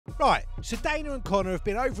Right, so Dana and Conor have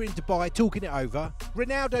been over in Dubai talking it over.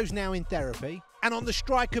 Ronaldo's now in therapy. And on the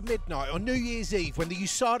strike of midnight on New Year's Eve, when the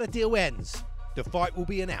USADA deal ends, the fight will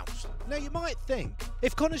be announced. Now you might think,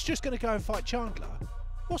 if Conor's just going to go and fight Chandler,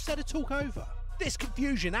 what's there to talk over? This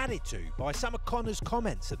confusion added to by some of Conor's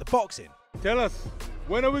comments at the boxing. Tell us,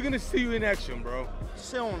 when are we going to see you in action, bro?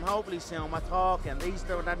 Soon, hopefully soon. We're talking.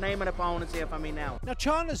 They're naming opponents here for me now. Now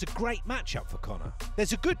Chandler's a great matchup for Conor.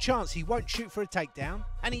 There's a good chance he won't shoot for a takedown,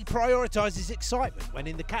 and he prioritises excitement when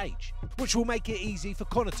in the cage, which will make it easy for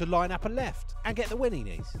Conor to line up a left and get the win he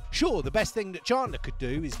needs. Sure, the best thing that Chandler could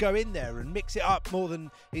do is go in there and mix it up more than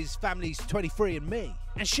his family's 23andMe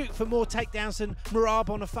and shoot for more takedowns than Murab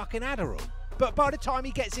on a fucking Adderall. But by the time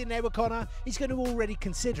he gets in there with Conor, he's going to already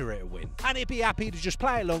consider it a win. And he'd be happy to just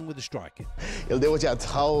play along with the striking. You'll do what you're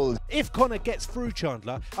told. If Conor gets through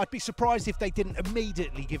Chandler, I'd be surprised if they didn't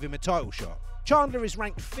immediately give him a title shot. Chandler is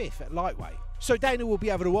ranked 5th at lightweight, so Dana will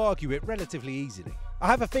be able to argue it relatively easily. I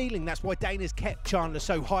have a feeling that's why Dana's kept Chandler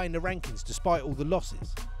so high in the rankings despite all the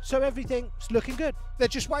losses. So everything's looking good. They're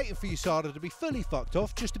just waiting for USADA to be fully fucked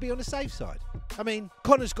off just to be on the safe side. I mean,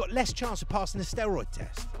 Conor's got less chance of passing a steroid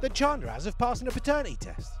test than Chandler has of passing a paternity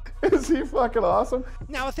test. Is he fucking awesome?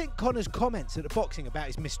 Now, I think Conor's comments at the boxing about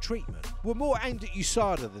his mistreatment were more aimed at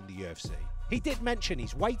USADA than the UFC. He did mention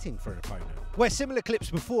he's waiting for an opponent, where similar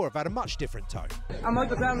clips before have had a much different tone. And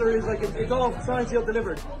Michael Chandler is like, it's all signed, sealed,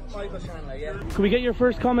 delivered. Michael Chandler, yeah. Can we get your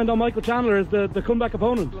first comment on Michael Chandler as the comeback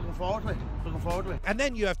opponent? Looking forward to it. Looking forward to it. And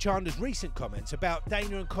then you have Chandler's recent comments about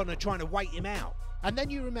Dana and Conor trying to wait him out. And then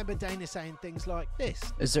you remember Dana saying things like this.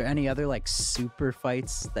 Is there any other like super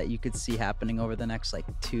fights that you could see happening over the next like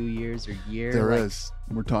 2 years or year? There is.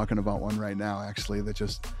 We're talking about one right now, actually, that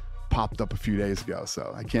just popped up a few days ago.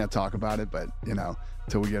 So I can't talk about it, but you know,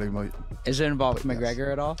 until we get a... Is it involved McGregor yes.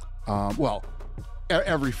 at all? Well,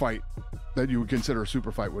 every fight that you would consider a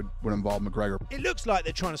super fight would involve McGregor. It looks like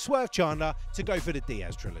they're trying to swerve Chandler to go for the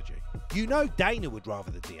Diaz trilogy. You know Dana would rather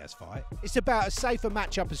the Diaz fight. It's about as safe a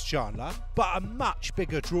matchup as Chandler, but a much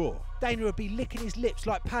bigger draw. Dana would be licking his lips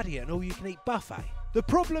like Paddy at an all-you-can-eat buffet. The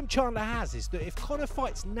problem Chandler has is that if Conor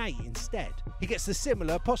fights Nate instead, he gets the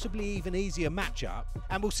similar, possibly even easier matchup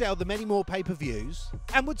and will sell the many more pay-per-views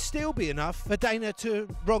and would still be enough for Dana to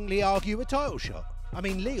wrongly argue a title shot. I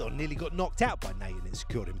mean, Leon nearly got knocked out by Nate and it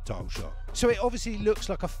secured him a title shot. So it obviously looks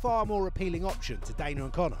like a far more appealing option to Dana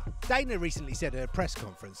and Conor. Dana recently said at a press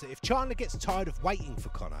conference that if Chandler gets tired of waiting for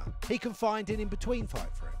Conor, he can find an in-between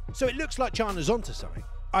fight for him. So it looks like Chandler's onto something.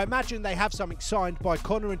 I imagine they have something signed by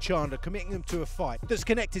Conor and Chandler committing them to a fight that's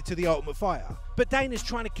connected to the Ultimate Fighter. But Dana's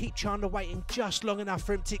trying to keep Chandler waiting just long enough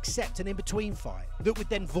for him to accept an in-between fight that would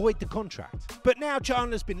then void the contract. But now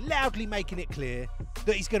Chandler's been loudly making it clear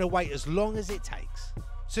that he's going to wait as long as it takes.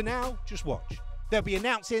 So now, just watch. They'll be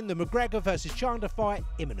announcing the McGregor versus Chandler fight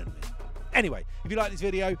imminently. Anyway, if you like this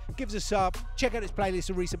video, give us a sub, check out its playlist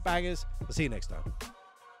of recent bangers. I'll see you next time.